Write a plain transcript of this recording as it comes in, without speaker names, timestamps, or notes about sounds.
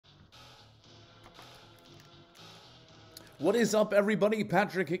What is up, everybody?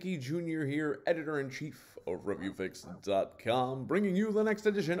 Patrick Hickey Jr. here, editor-in-chief of ReviewFix.com, bringing you the next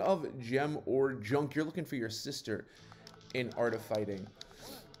edition of Gem or Junk. You're looking for your sister in Art of Fighting.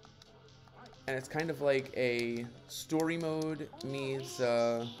 And it's kind of like a story mode meets,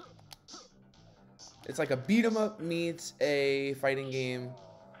 it's like a beat-em-up meets a fighting game.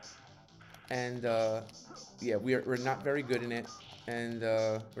 And, yeah, we're not very good in it. And,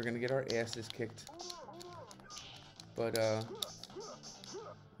 we're gonna get our asses kicked. But,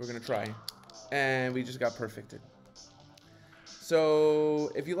 we're gonna try. And we just got perfected.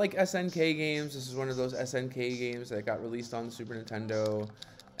 So, if you like SNK games, this is one of those SNK games that got released on the Super Nintendo.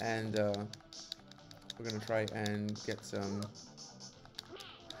 And, we're gonna try and get some...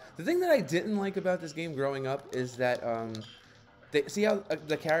 The thing that I didn't like about this game growing up is that, see how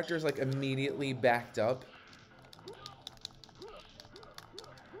the characters, like, immediately backed up?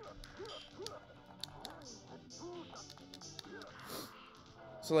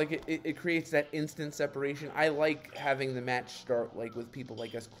 So, like, it creates that instant separation. I like having the match start, like, with people,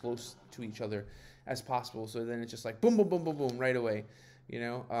 like, as close to each other as possible. So then it's just like, boom, boom, boom, boom, boom, right away. You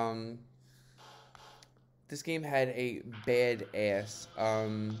know? This game had a badass,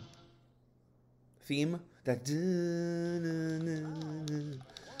 theme. That...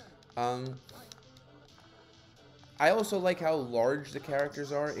 I also like how large the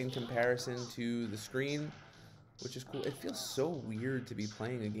characters are in comparison to the screen, which is cool. It feels so weird to be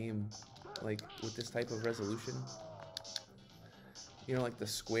playing a game like with this type of resolution. You know, like the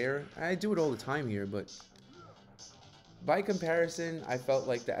square. I do it all the time here, but by comparison, I felt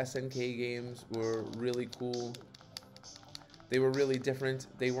like the SNK games were really cool. They were really different.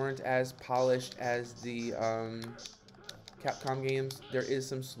 They weren't as polished as the Capcom games. There is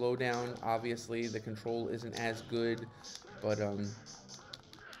some slowdown, obviously. The control isn't as good, but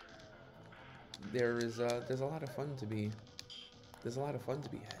there's a lot of fun to be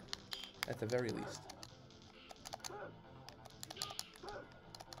had, at the very least.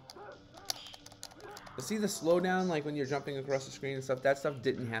 But see the slowdown, like when you're jumping across the screen and stuff, that stuff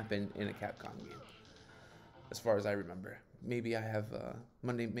didn't happen in a Capcom game, as far as I remember. Maybe I have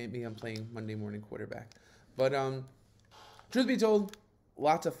maybe I'm playing Monday Morning Quarterback. But truth be told,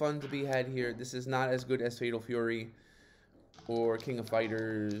 lots of fun to be had here. This is not as good as Fatal Fury or King of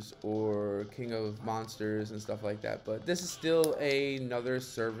Fighters or King of Monsters and stuff like that, but this is still another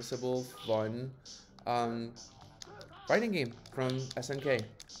serviceable, fun fighting game from SNK.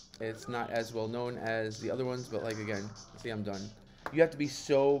 It's not as well known as the other ones, but like, again, see, I'm done. You have to be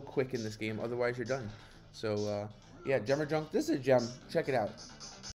so quick in this game, otherwise you're done. So yeah, Gem or Junk, this is a gem. Check it out.